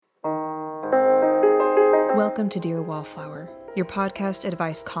Welcome to Dear Wallflower, your podcast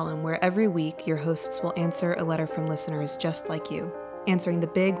advice column where every week your hosts will answer a letter from listeners just like you, answering the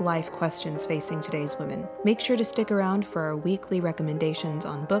big life questions facing today's women. Make sure to stick around for our weekly recommendations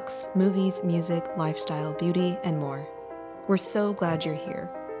on books, movies, music, lifestyle, beauty, and more. We're so glad you're here.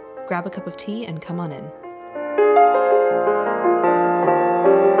 Grab a cup of tea and come on in.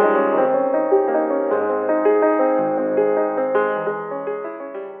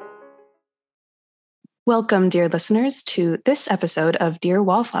 Welcome, dear listeners, to this episode of Dear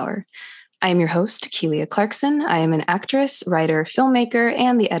Wallflower. I am your host, Keelia Clarkson. I am an actress, writer, filmmaker,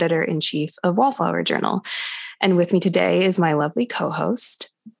 and the editor-in-chief of Wallflower Journal. And with me today is my lovely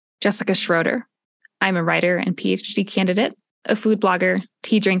co-host, Jessica Schroeder. I'm a writer and PhD candidate, a food blogger,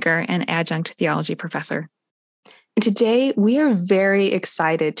 tea drinker, and adjunct theology professor. And today, we are very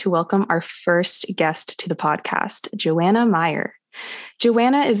excited to welcome our first guest to the podcast, Joanna Meyer.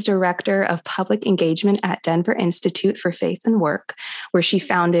 Joanna is Director of Public Engagement at Denver Institute for Faith and Work, where she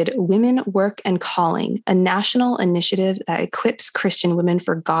founded Women, Work, and Calling, a national initiative that equips Christian women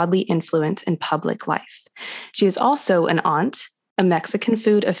for godly influence in public life. She is also an aunt, a Mexican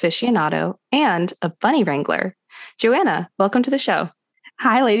food aficionado, and a bunny wrangler. Joanna, welcome to the show.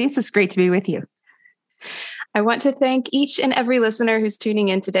 Hi, ladies. It's great to be with you. I want to thank each and every listener who's tuning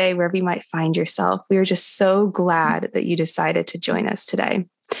in today, wherever you might find yourself. We are just so glad that you decided to join us today.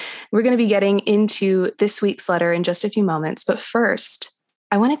 We're going to be getting into this week's letter in just a few moments, but first,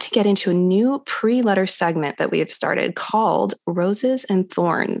 I wanted to get into a new pre-letter segment that we have started called Roses and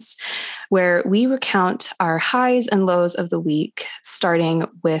Thorns, where we recount our highs and lows of the week, starting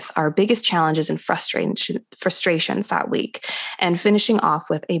with our biggest challenges and frustrations that week, and finishing off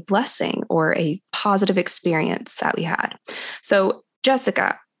with a blessing or a positive experience that we had. So,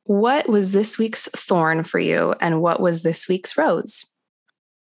 Jessica, what was this week's thorn for you, and what was this week's rose?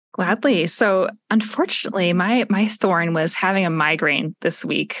 Gladly. So unfortunately, my thorn was having a migraine this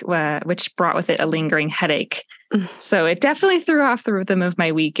week, which brought with it a lingering headache. So it definitely threw off the rhythm of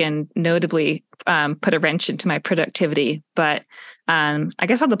my week and notably put a wrench into my productivity. But I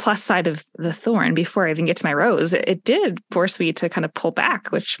guess on the plus side of the thorn, before I even get to my rose, it did force me to kind of pull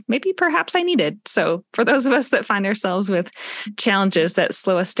back, which maybe perhaps I needed. So for those of us that find ourselves with challenges that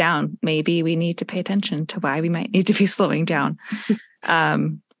slow us down, maybe we need to pay attention to why we might need to be slowing down.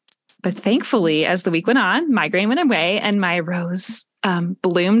 But thankfully, as the week went on, migraine went away and my rose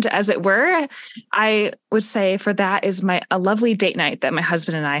bloomed, as it were. I would say for that is a lovely date night that my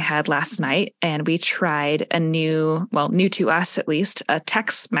husband and I had last night. And we tried a new to us at least, a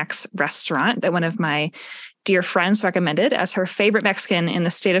Tex-Mex restaurant that one of my dear friends recommended as her favorite Mexican in the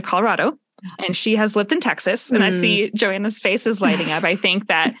state of Colorado. And she has lived in Texas, and I see Joanna's face is lighting up. I think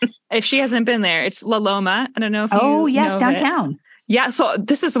that if she hasn't been there, it's La Loma. I don't know if you know downtown. Yeah. So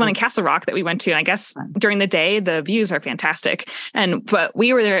this is the one in Castle Rock that we went to. And I guess during the day, the views are fantastic. But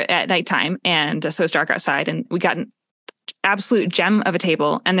we were there at nighttime. And so it's dark outside and we got an absolute gem of a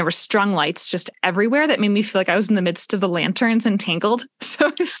table. And there were strung lights just everywhere that made me feel like I was in the midst of the lanterns and Tangled.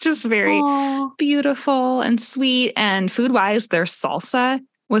 So it's just very beautiful and sweet. And food wise, their salsa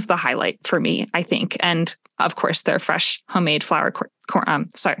was the highlight for me, I think. And of course, their fresh homemade flour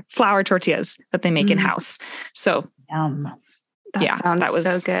tortillas that they make in-house. So That was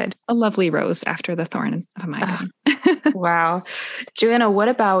so good. A lovely rose after the thorn of a migraine. Wow. Joanna, what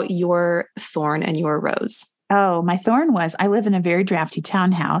about your thorn and your rose? Oh, my thorn was I live in a very drafty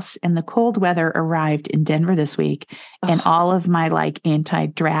townhouse and the cold weather arrived in Denver this week and all of my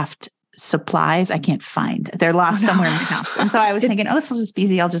anti-draft supplies I can't find. They're lost somewhere in my house. And so I was thinking, this will just be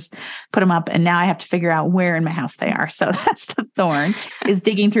easy. I'll just put them up. And now I have to figure out where in my house they are. So that's the thorn, is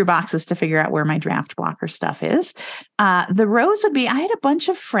digging through boxes to figure out where my draft blocker stuff is. The rose would be, I had a bunch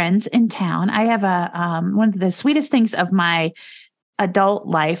of friends in town. I have one of the sweetest things of my adult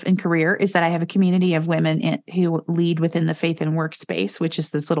life and career is that I have a community of women who lead within the faith and workspace, which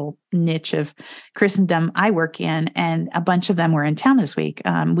is this little niche of Christendom I work in. And a bunch of them were in town this week.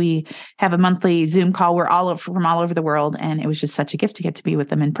 We have a monthly Zoom call. We're from all over the world. And it was just such a gift to get to be with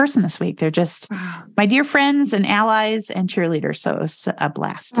them in person this week. They're just my dear friends and allies and cheerleaders. So it was a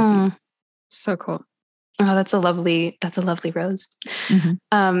blast to see. So cool. Oh, that's a lovely rose.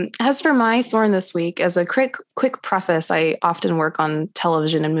 Mm-hmm. As for my thorn this week, as a quick preface, I often work on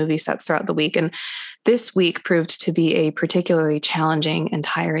television and movie sets throughout the week. And this week proved to be a particularly challenging and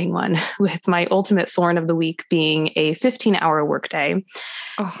tiring one, with my ultimate thorn of the week being a 15-hour workday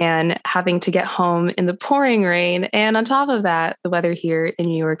and having to get home in the pouring rain. And on top of that, the weather here in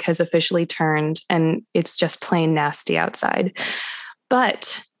New York has officially turned and it's just plain nasty outside.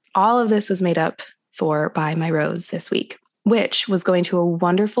 But all of this was made up for by my rose this week. which was going to a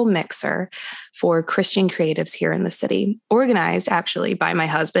wonderful mixer for Christian creatives here in the city, organized actually by my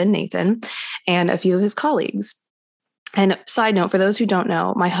husband, Nathan, and a few of his colleagues. And side note, for those who don't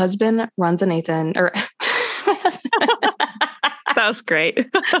know, my husband runs a Nathan, or my husband. That was great.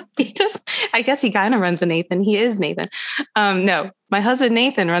 He does. I guess he kind of runs a Nathan. He is Nathan. No, my husband,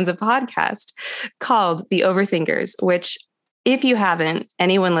 Nathan, runs a podcast called The Overthinkers, which if you haven't,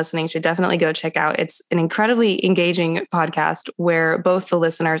 anyone listening should definitely go check out. It's an incredibly engaging podcast where both the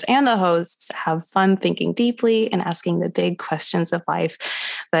listeners and the hosts have fun thinking deeply and asking the big questions of life.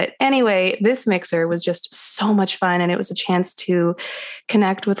 But anyway, this mixer was just so much fun, and it was a chance to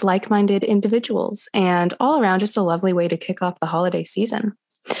connect with like-minded individuals, and all around just a lovely way to kick off the holiday season.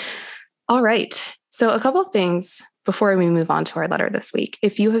 All right. So a couple of things before we move on to our letter this week.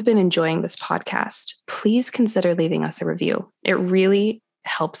 If you have been enjoying this podcast, please consider leaving us a review. It really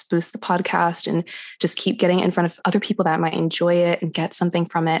helps boost the podcast and just keep getting in front of other people that might enjoy it and get something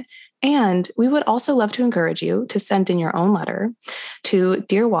from it. And we would also love to encourage you to send in your own letter to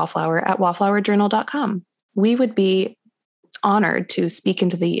Dear Wallflower at wallflowerjournal.com. We would be honored to speak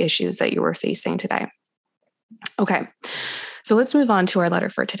into the issues that you were facing today. Okay, so let's move on to our letter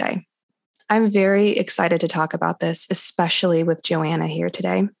for today. I'm very excited to talk about this, especially with Joanna here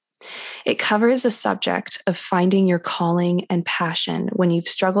today. It covers the subject of finding your calling and passion when you've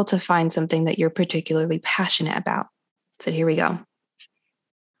struggled to find something that you're particularly passionate about. So here we go.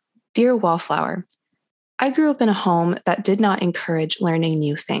 Dear Wallflower, I grew up in a home that did not encourage learning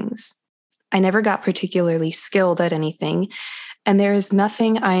new things. I never got particularly skilled at anything, and there is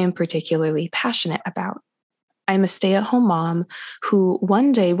nothing I am particularly passionate about. I'm a stay-at-home mom who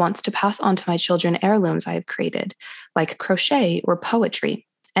one day wants to pass on to my children heirlooms I have created, like crochet or poetry,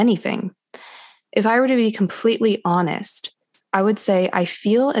 anything. If I were to be completely honest, I would say I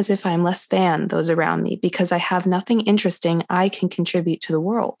feel as if I'm less than those around me because I have nothing interesting I can contribute to the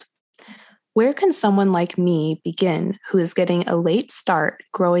world. Where can someone like me begin who is getting a late start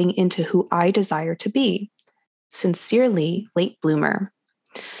growing into who I desire to be? Sincerely, late bloomer.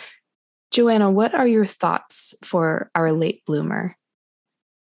 Joanna, what are your thoughts for our late bloomer?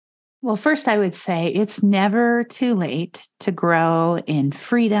 Well, first, I would say it's never too late to grow in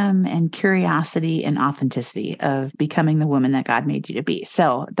freedom and curiosity and authenticity of becoming the woman that God made you to be.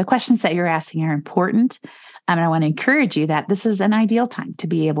 So the questions that you're asking are important. And I want to encourage you that this is an ideal time to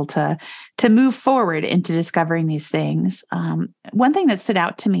be able to move forward into discovering these things. One thing that stood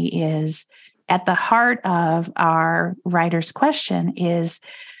out to me is at the heart of our writer's question is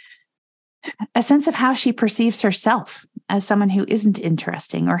a sense of how she perceives herself as someone who isn't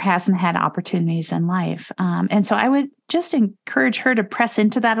interesting or hasn't had opportunities in life. And so I would just encourage her to press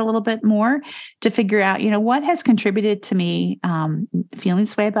into that a little bit more to figure out, what has contributed to me feeling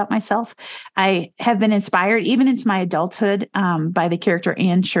this way about myself. I have been inspired even into my adulthood by the character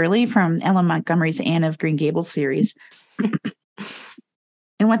Anne Shirley from Ellen Montgomery's Anne of Green Gables series.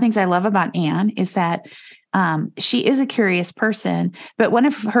 And one of the things I love about Anne is that she is a curious person, but one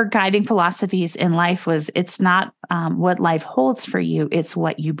of her guiding philosophies in life was it's not what life holds for you, it's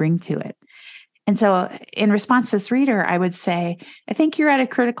what you bring to it. And so in response to this reader, I would say, I think you're at a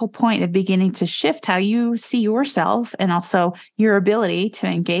critical point of beginning to shift how you see yourself and also your ability to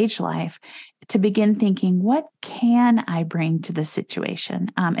engage life, to begin thinking, what can I bring to the situation?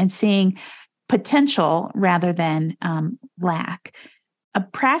 And seeing potential rather than lack. A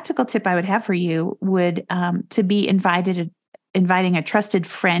practical tip I would have for you would to be inviting a trusted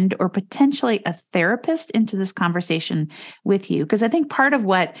friend or potentially a therapist into this conversation with you. Because I think part of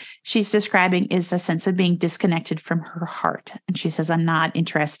what she's describing is a sense of being disconnected from her heart. And she says, I'm not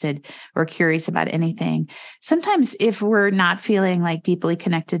interested or curious about anything. Sometimes if we're not feeling like deeply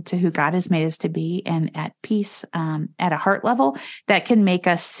connected to who God has made us to be and at peace at a heart level, that can make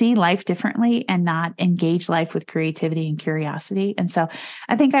us see life differently and not engage life with creativity and curiosity. And so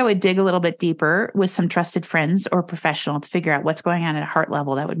I think I would dig a little bit deeper with some trusted friends or professional to figure out what's going on at a heart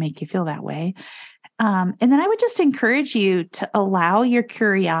level that would make you feel that way. And then I would just encourage you to allow your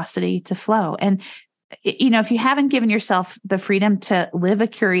curiosity to flow. And, if you haven't given yourself the freedom to live a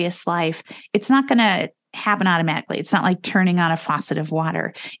curious life, it's not going to happen automatically. It's not like turning on a faucet of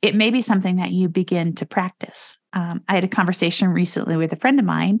water. It may be something that you begin to practice. I had a conversation recently with a friend of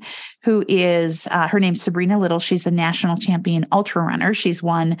mine who is, her name's Sabrina Little. She's a national champion ultra runner. She's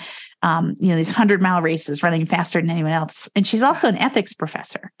won, these 100-mile races, running faster than anyone else. And she's also an ethics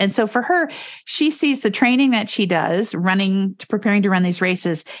professor. And so for her, she sees the training that she does preparing to run these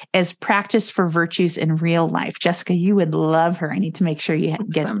races as practice for virtues in real life. Jessica, you would love her. I need to make sure you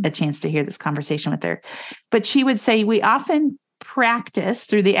get a chance to hear this conversation with her. But she would say, we often practice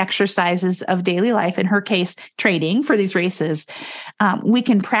through the exercises of daily life, in her case, training for these races, we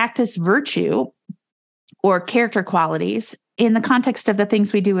can practice virtue or character qualities in the context of the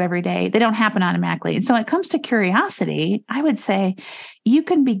things we do every day. They don't happen automatically. And so when it comes to curiosity, I would say you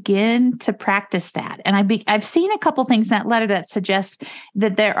can begin to practice that. And I've seen a couple things in that letter that suggest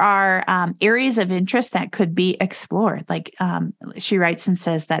that there are areas of interest that could be explored. Like she writes and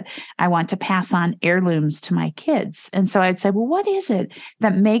says that I want to pass on heirlooms to my kids. And so I'd say, well, what is it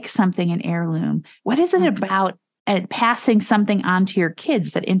that makes something an heirloom? What is it about and passing something on to your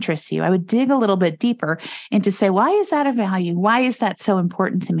kids that interests you? I would dig a little bit deeper and to say, why is that a value? Why is that so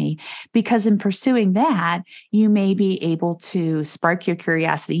important to me? Because in pursuing that, you may be able to spark your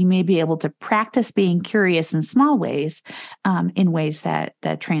curiosity. You may be able to practice being curious in small ways, in ways that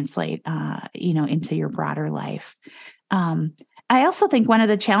translate, into your broader life. I also think one of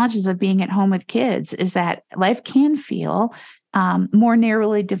the challenges of being at home with kids is that life can feel more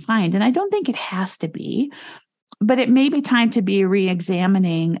narrowly defined. And I don't think it has to be. But it may be time to be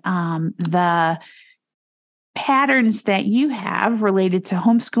re-examining the patterns that you have related to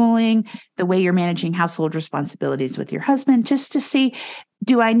homeschooling, the way you're managing household responsibilities with your husband, just to see,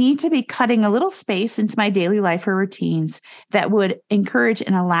 do I need to be cutting a little space into my daily life or routines that would encourage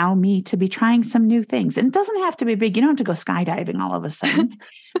and allow me to be trying some new things? And it doesn't have to be big. You don't have to go skydiving all of a sudden,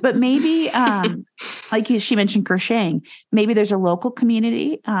 but maybe, she mentioned crocheting. Maybe there's a local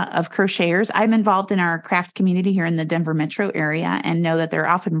community of crocheters. I'm involved in our craft community here in the Denver metro area and know that there are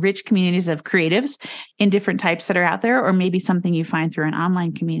often rich communities of creatives in different types that are out there, or maybe something you find through an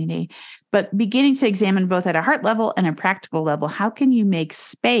online community. But beginning to examine both at a heart level and a practical level, how can you make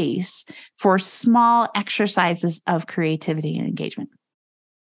space for small exercises of creativity and engagement?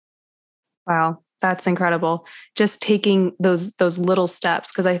 Wow, that's incredible. Just taking those little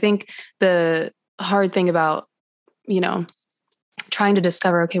steps, because I think the hard thing about, trying to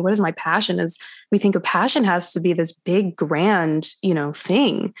discover, okay, what is my passion, is we think a passion has to be this big, grand,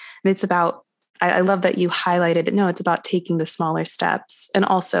 thing. And it's about, I love that you highlighted it. No, it's about taking the smaller steps. And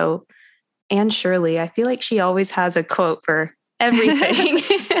also, Anne Shirley, I feel like she always has a quote for everything,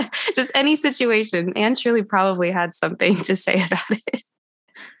 just any situation. Anne Shirley probably had something to say about it.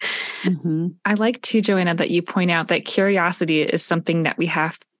 Mm-hmm. I like too, Joanna, that you point out that curiosity is something that we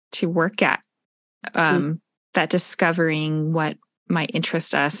have to work at, that discovering what might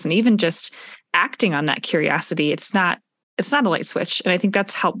interest us and even just acting on that curiosity. It's not a light switch. And I think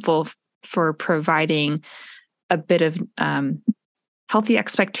that's helpful for providing a bit of healthy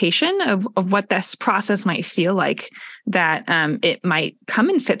expectation of what this process might feel like, that it might come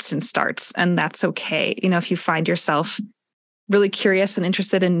in fits and starts, and that's okay. If you find yourself really curious and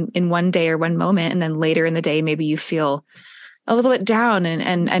interested in one day or one moment, and then later in the day, maybe you feel a little bit down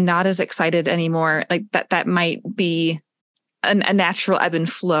and not as excited anymore, like that might be a natural ebb and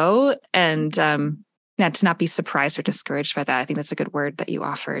flow, and to not be surprised or discouraged by that. I think that's a good word that you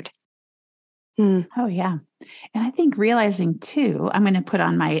offered. Oh, yeah. And I think realizing too, I'm going to put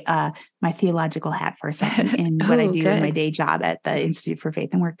on my my theological hat for a second in what I do in my day job at the Institute for Faith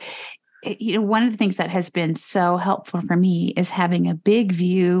and Work. One of the things that has been so helpful for me is having a big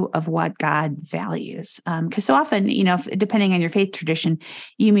view of what God values. Because so often, depending on your faith tradition,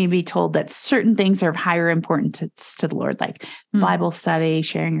 you may be told that certain things are of higher importance to the Lord, like Bible study,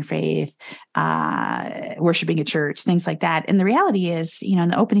 sharing your faith, worshiping at church, things like that. And the reality is, in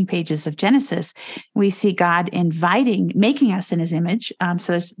the opening pages of Genesis, we see God making us in his image.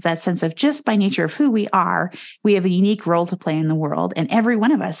 So there's that sense of, just by nature of who we are, we have a unique role to play in the world. And every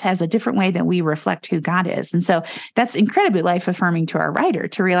one of us has a different way that we reflect who God is. And so that's incredibly life affirming to our writer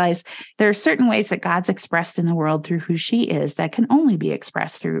to realize there are certain ways that God's expressed in the world through who she is that can only be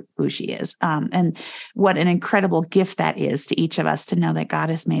expressed through who she is. And what an incredible gift that is to each of us to know that God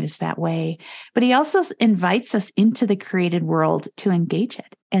has made us that way. But he also invites us into the created world to engage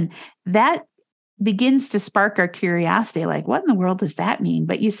it. And that begins to spark our curiosity, like, what in the world does that mean?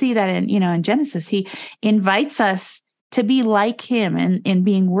 But you see that in Genesis, he invites us to be like him in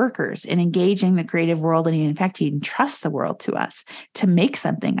being workers and engaging the creative world. And in fact, he entrusts the world to us to make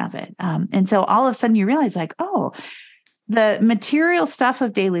something of it. And so all of a sudden you realize, like, oh, the material stuff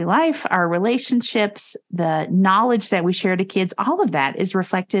of daily life, our relationships, the knowledge that we share to kids, all of that is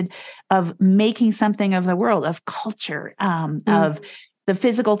reflected of making something of the world, of culture, of the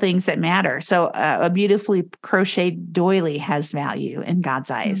physical things that matter. So a beautifully crocheted doily has value in God's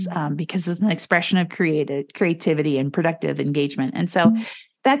eyes because it's an expression of creativity and productive engagement. And so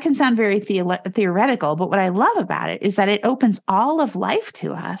that can sound very theoretical, but what I love about it is that it opens all of life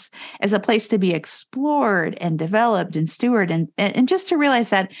to us as a place to be explored and developed and stewarded. And just to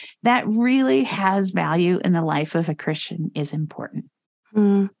realize that that really has value in the life of a Christian is important.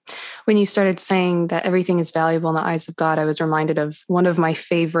 When you started saying that everything is valuable in the eyes of God, I was reminded of one of my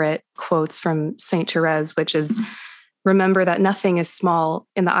favorite quotes from Saint Therese, which is, remember that nothing is small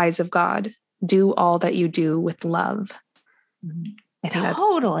in the eyes of God. Do all that you do with love. I think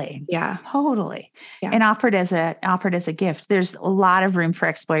Totally. Yeah. And offered as a gift. There's a lot of room for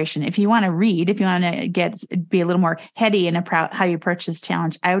exploration. If you want to read, if you want to be a little more heady in how you approach this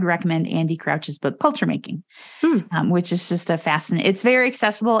challenge, I would recommend Andy Crouch's book, Culture Making, which is just a fascinating. It's very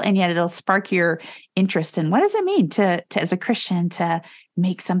accessible, and yet it'll spark your interest in what does it mean to as a Christian to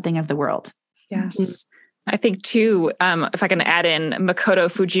make something of the world. Yes. I think too, if I can add in Makoto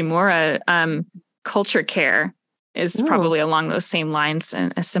Fujimura, culture care is probably along those same lines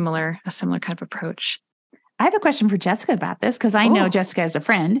and a similar kind of approach. I have a question for Jessica about this because I know Jessica as a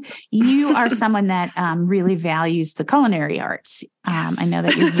friend. You are someone that really values the culinary arts. Yes. I know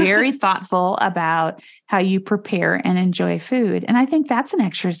that you're very thoughtful about how you prepare and enjoy food. And I think that's an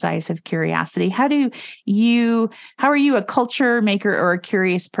exercise of curiosity. How are you a culture maker or a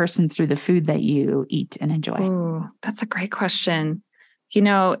curious person through the food that you eat and enjoy? Oh, that's a great question.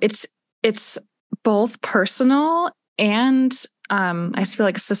 It's both personal and I feel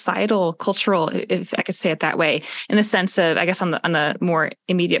like societal, cultural, if I could say it that way, in the sense of, I guess on the more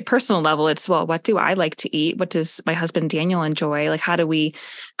immediate personal level, it's, well, what do I like to eat? What does my husband Daniel enjoy? Like, how do we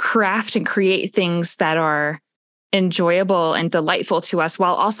craft and create things that are enjoyable and delightful to us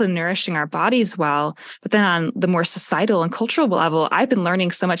while also nourishing our bodies well? But then on the more societal and cultural level, I've been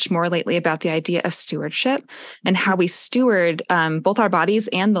learning so much more lately about the idea of stewardship and how we steward both our bodies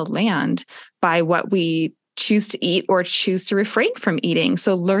and the land by what we choose to eat or choose to refrain from eating.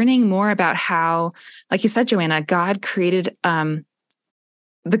 So learning more about how, like you said, Joanna, God created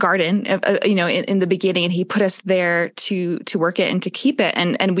the garden, in the beginning, and he put us there to work it and to keep it.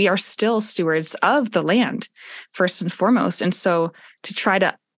 And we are still stewards of the land, first and foremost. And so to try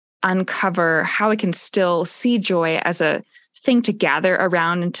to uncover how I can still see joy as a thing to gather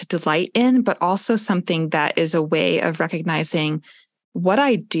around and to delight in, but also something that is a way of recognizing what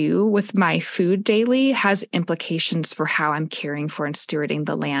I do with my food daily has implications for how I'm caring for and stewarding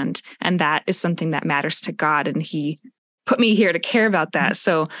the land. And that is something that matters to God. And he put me here to care about that.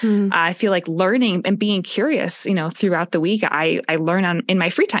 So I feel like learning and being curious, throughout the week, I learn in my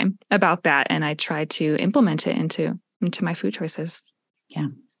free time about that. And I try to implement it into my food choices. Yeah.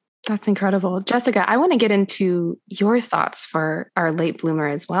 That's incredible. Jessica, I want to get into your thoughts for our late bloomer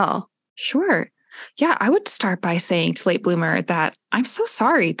as well. Sure. Yeah, I would start by saying to late bloomer that I'm so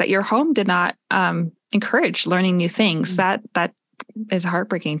sorry that your home did not encourage learning new things. That is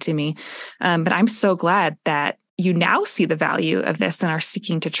heartbreaking to me. But I'm so glad that you now see the value of this and are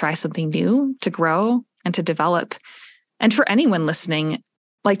seeking to try something new, to grow and to develop. And for anyone listening,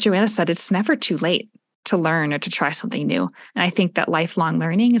 like Joanna said, it's never too late to learn or to try something new. And I think that lifelong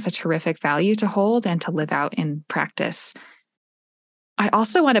learning is a terrific value to hold and to live out in practice. I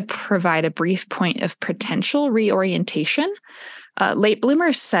also want to provide a brief point of potential reorientation. Late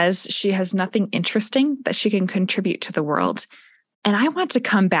bloomer says she has nothing interesting that she can contribute to the world. And I want to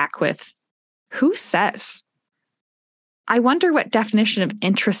come back with, who says? I wonder what definition of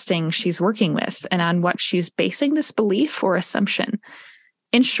interesting she's working with and on what she's basing this belief or assumption.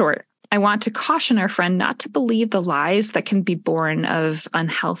 In short, I want to caution our friend not to believe the lies that can be born of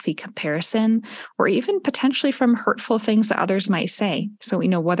unhealthy comparison or even potentially from hurtful things that others might say. So,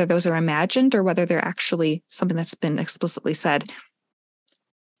 whether those are imagined or whether they're actually something that's been explicitly said.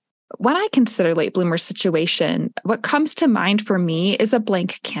 When I consider late bloomer's situation, what comes to mind for me is a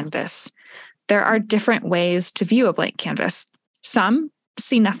blank canvas. There are different ways to view a blank canvas. Some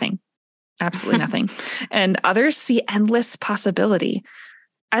see nothing, absolutely nothing, and others see endless possibility.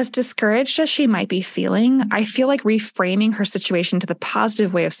 As discouraged as she might be feeling, I feel like reframing her situation to the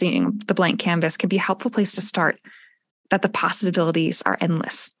positive way of seeing the blank canvas can be a helpful place to start, that the possibilities are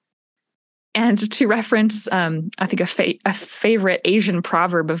endless. And to reference, I think a favorite Asian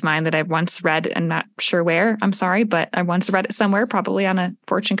proverb of mine that I once read, and not sure where, I'm sorry, but I once read it somewhere, probably on a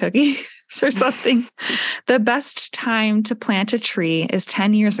fortune cookie or something. The best time to plant a tree is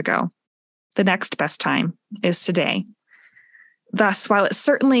 10 years ago. The next best time is today. Thus, while it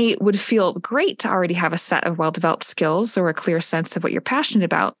certainly would feel great to already have a set of well-developed skills or a clear sense of what you're passionate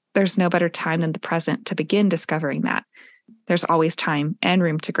about, there's no better time than the present to begin discovering that. There's always time and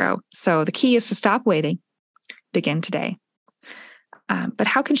room to grow. So the key is to stop waiting, begin today. But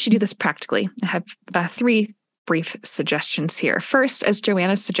how can she do this practically? I have three brief suggestions here. First, as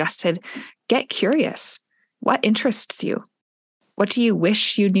Joanna suggested, get curious. What interests you? What do you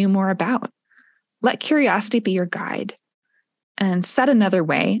wish you knew more about? Let curiosity be your guide. And said another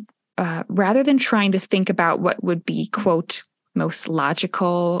way, rather than trying to think about what would be, quote, most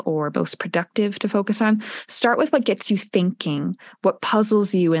logical or most productive to focus on, start with what gets you thinking, what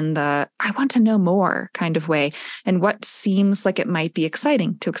puzzles you in the I want to know more kind of way, and what seems like it might be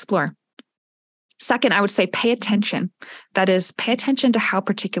exciting to explore. Second, I would say pay attention. That is, pay attention to how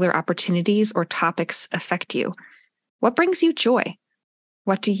particular opportunities or topics affect you. What brings you joy?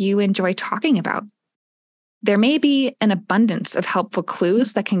 What do you enjoy talking about? There may be an abundance of helpful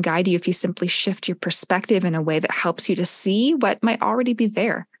clues that can guide you if you simply shift your perspective in a way that helps you to see what might already be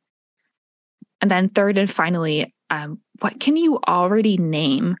there. And then third and finally, what can you already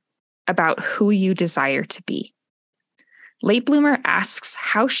name about who you desire to be? Late Bloomer asks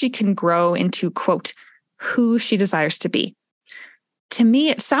how she can grow into, quote, who she desires to be. To me,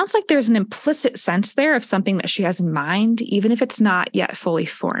 it sounds like there's an implicit sense there of something that she has in mind, even if it's not yet fully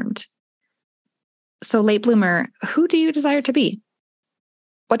formed. So, Late Bloomer, who do you desire to be?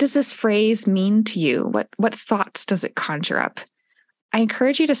 What does this phrase mean to you? What thoughts does it conjure up? I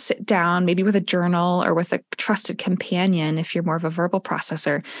encourage you to sit down, maybe with a journal or with a trusted companion, if you're more of a verbal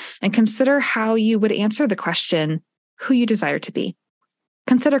processor, and consider how you would answer the question, who you desire to be.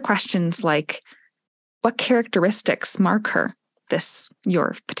 Consider questions like, what characteristics mark her,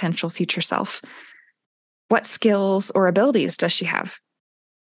 your potential future self? What skills or abilities does she have?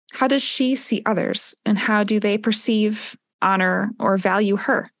 How does she see others, and how do they perceive, honor, or value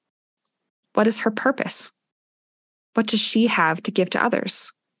her? What is her purpose? What does she have to give to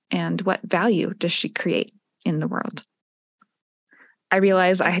others? And what value does she create in the world? I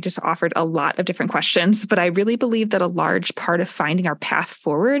realize I had just offered a lot of different questions, but I really believe that a large part of finding our path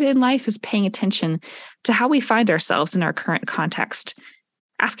forward in life is paying attention to how we find ourselves in our current context,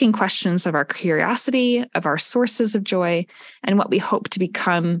 asking questions of our curiosity, of our sources of joy, and what we hope to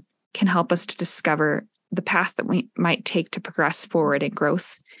become can help us to discover the path that we might take to progress forward in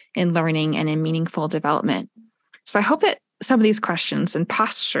growth, in learning, and in meaningful development. So I hope that some of these questions and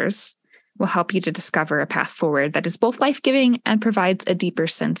postures will help you to discover a path forward that is both life-giving and provides a deeper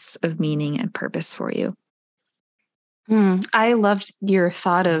sense of meaning and purpose for you. I loved your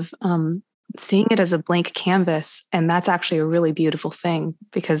thought of seeing it as a blank canvas. And that's actually a really beautiful thing,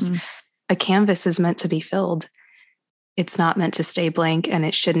 because a canvas is meant to be filled. It's not meant to stay blank, and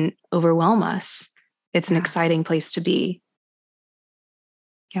it shouldn't overwhelm us. It's an exciting place to be.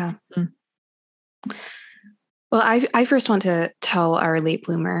 Yeah. Well, I first want to tell our late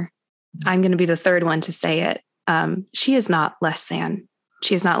bloomer, I'm going to be the third one to say it. She is not less than.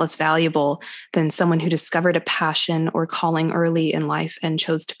 She is not less valuable than someone who discovered a passion or calling early in life and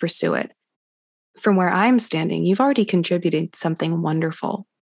chose to pursue it. From where I'm standing, you've already contributed something wonderful.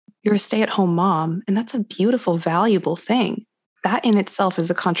 You're a stay-at-home mom, and that's a beautiful, valuable thing. That in itself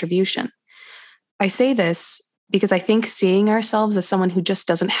is a contribution. I say this because I think seeing ourselves as someone who just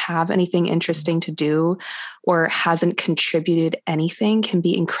doesn't have anything interesting to do or hasn't contributed anything can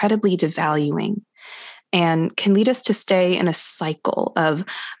be incredibly devaluing and can lead us to stay in a cycle of,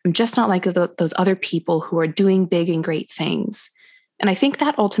 I'm just not like those other people who are doing big and great things. And I think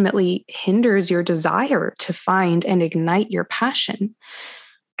that ultimately hinders your desire to find and ignite your passion.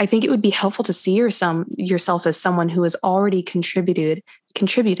 I think it would be helpful to see yourself as someone who has already contributed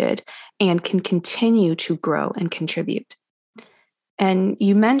and can continue to grow and contribute. And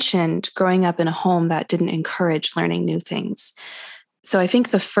you mentioned growing up in a home that didn't encourage learning new things. So I think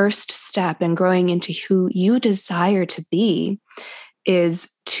the first step in growing into who you desire to be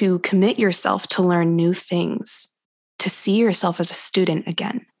is to commit yourself to learn new things, to see yourself as a student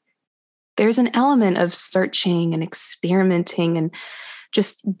again. There's an element of searching and experimenting and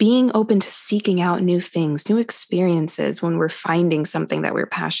just being open to seeking out new things, new experiences when we're finding something that we're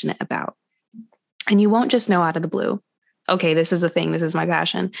passionate about. And you won't just know out of the blue, okay, this is the thing, this is my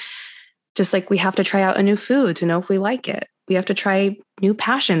passion. Just like we have to try out a new food to know if we like it. We have to try new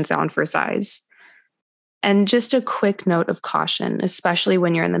passions on for size. And just a quick note of caution, especially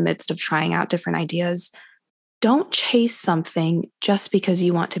when you're in the midst of trying out different ideas, don't chase something just because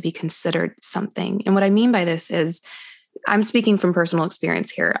you want to be considered something. And what I mean by this is, I'm speaking from personal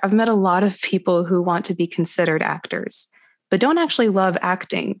experience here. I've met a lot of people who want to be considered actors, but don't actually love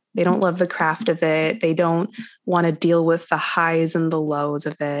acting. They don't love the craft of it. They don't want to deal with the highs and the lows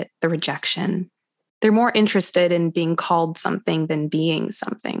of it, the rejection. They're more interested in being called something than being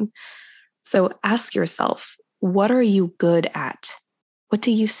something. So ask yourself, what are you good at? What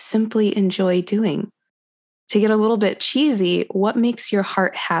do you simply enjoy doing? To get a little bit cheesy, what makes your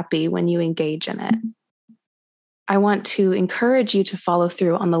heart happy when you engage in it? I want to encourage you to follow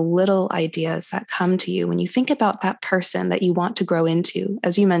through on the little ideas that come to you when you think about that person that you want to grow into,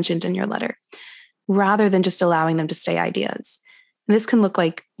 as you mentioned in your letter, rather than just allowing them to stay ideas. And this can look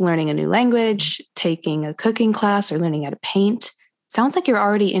like learning a new language, taking a cooking class, or learning how to paint. Sounds like you're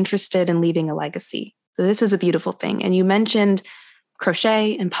already interested in leaving a legacy. So this is a beautiful thing. And you mentioned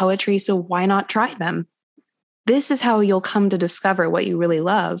crochet and poetry, so why not try them? This is how you'll come to discover what you really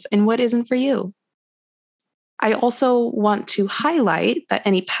love and what isn't for you. I also want to highlight that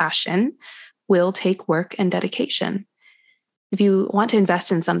any passion will take work and dedication. If you want to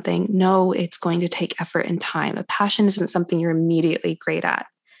invest in something, know it's going to take effort and time. A passion isn't something you're immediately great at.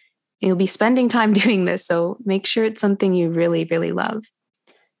 You'll be spending time doing this, so make sure it's something you really, really love.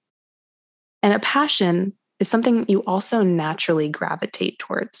 And a passion is something you also naturally gravitate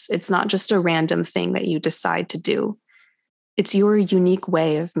towards. It's not just a random thing that you decide to do. It's your unique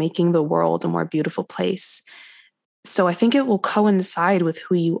way of making the world a more beautiful place. So I think it will coincide with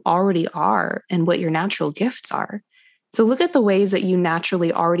who you already are and what your natural gifts are. So look at the ways that you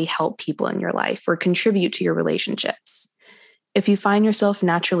naturally already help people in your life or contribute to your relationships. If you find yourself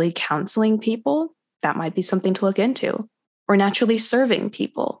naturally counseling people, that might be something to look into. Or naturally serving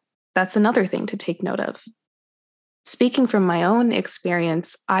people. That's another thing to take note of. Speaking from my own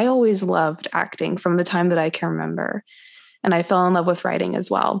experience, I always loved acting from the time that I can remember. And I fell in love with writing as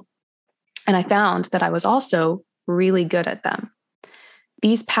well. And I found that I was also really good at them.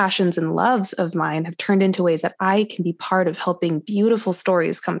 These passions and loves of mine have turned into ways that I can be part of helping beautiful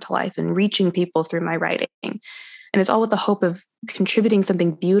stories come to life and reaching people through my writing. And it's all with the hope of contributing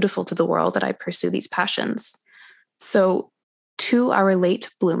something beautiful to the world that I pursue these passions. So to our late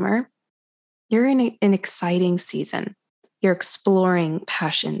bloomer, you're in an exciting season. You're exploring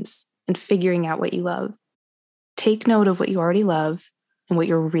passions and figuring out what you love. Take note of what you already love and what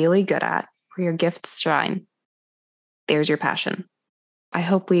you're really good at, where your gifts shine. There's your passion. I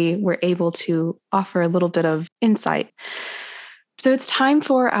hope we were able to offer a little bit of insight. So it's time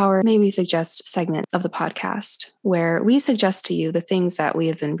for our Maybe Suggest segment of the podcast, where we suggest to you the things that we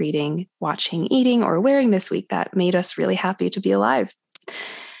have been reading, watching, eating, or wearing this week that made us really happy to be alive.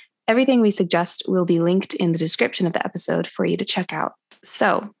 Everything we suggest will be linked in the description of the episode for you to check out.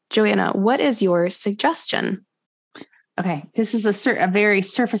 So, Joanna, what is your suggestion? Okay, this is a very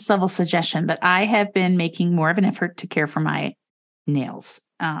surface level suggestion, but I have been making more of an effort to care for my nails.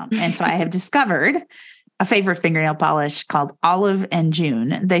 And so I have discovered a favorite fingernail polish called Olive and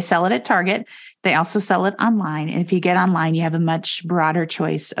June. They sell it at Target. They also sell it online. And if you get online, you have a much broader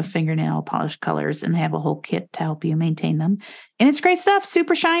choice of fingernail polish colors, and they have a whole kit to help you maintain them. And it's great stuff,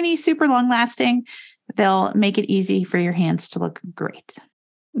 super shiny, super long lasting. They'll make it easy for your hands to look great.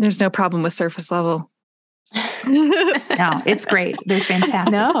 There's no problem with surface level. No, it's great. They're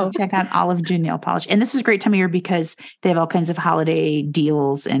fantastic. No. So check out Olive June nail polish. And this is a great time of year because they have all kinds of holiday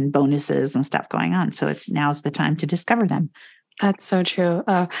deals and bonuses and stuff going on. So now's the time to discover them. That's so true.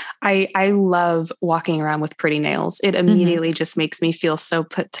 I love walking around with pretty nails. It immediately just makes me feel so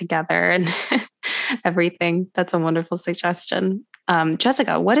put together and everything. That's a wonderful suggestion.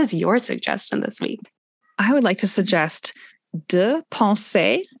 Jessica, what is your suggestion this week? I would like to suggest De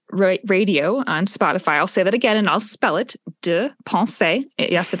Pensée Radio on Spotify. I'll say that again and I'll spell it. De Pensée.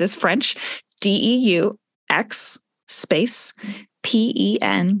 Yes, it is French. DEUX space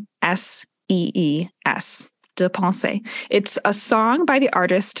PENSEES. De Pensée. It's a song by the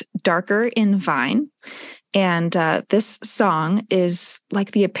artist Darker in Vine. And this song is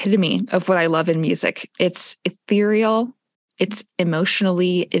like the epitome of what I love in music. It's ethereal. It's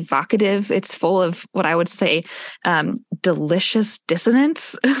emotionally evocative. It's full of what I would say delicious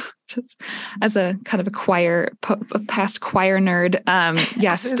dissonance. As a kind of a past choir nerd,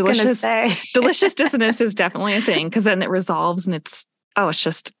 yes, delicious dissonance is definitely a thing because then it resolves and it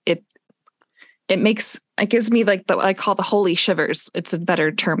gives me like I call the holy shivers. It's a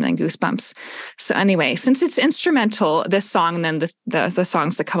better term than goosebumps. So anyway, since it's instrumental, this song and then the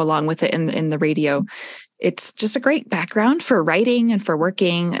songs that come along with it in the radio, it's just a great background for writing and for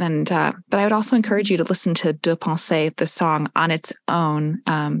working. And but I would also encourage you to listen to De Pensée, the song on its own,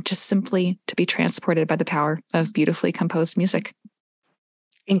 just simply to be transported by the power of beautifully composed music.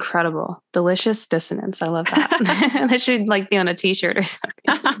 Incredible. Delicious dissonance. I love that. That should be on a t-shirt or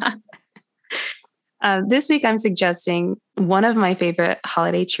something. This week, I'm suggesting one of my favorite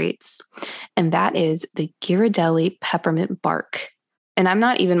holiday treats, and that is the Ghirardelli peppermint bark. And I'm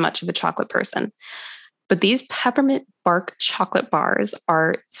not even much of a chocolate person, But these peppermint bark chocolate bars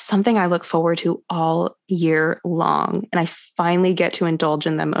are something I look forward to all year long. And I finally get to indulge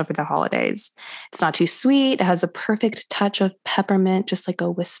in them over the holidays. It's not too sweet. It has a perfect touch of peppermint, just like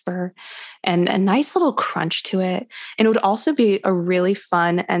a whisper, and a nice little crunch to it. And it would also be a really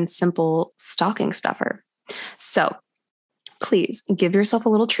fun and simple stocking stuffer. So please give yourself a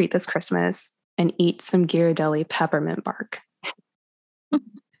little treat this Christmas and eat some Ghirardelli peppermint bark.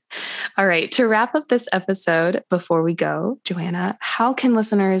 All right, to wrap up this episode, before we go, Joanna, how can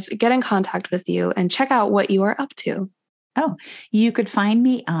listeners get in contact with you and check out what you are up to? Oh, you could find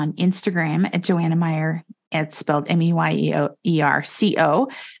me on Instagram at Joanna Meyer. It's spelled MEYERCO,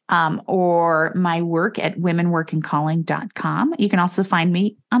 or my work at womenworkandcalling.com. You can also find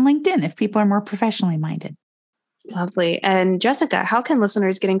me on LinkedIn if people are more professionally minded. Lovely. And Jessica, how can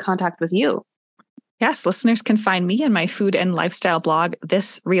listeners get in contact with you? Yes, listeners can find me in my food and lifestyle blog,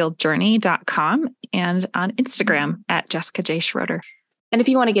 thisrealjourney.com, and on Instagram at Jessica J. Schroeder. And if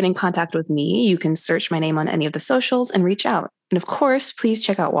you want to get in contact with me, you can search my name on any of the socials and reach out. And of course, please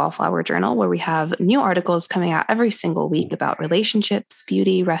check out Wallflower Journal, where we have new articles coming out every single week about relationships,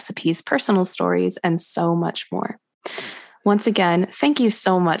 beauty, recipes, personal stories, and so much more. Once again, thank you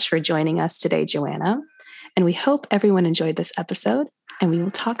so much for joining us today, Joanna. And we hope everyone enjoyed this episode, and we will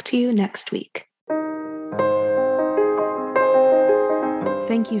talk to you next week.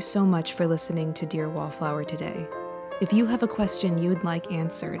 Thank you so much for listening to Dear Wallflower today. If you have a question you would like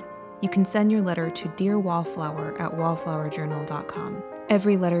answered, you can send your letter to dearwallflower@wallflowerjournal.com.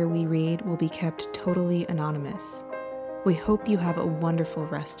 Every letter we read will be kept totally anonymous. We hope you have a wonderful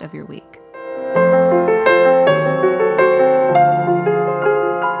rest of your week.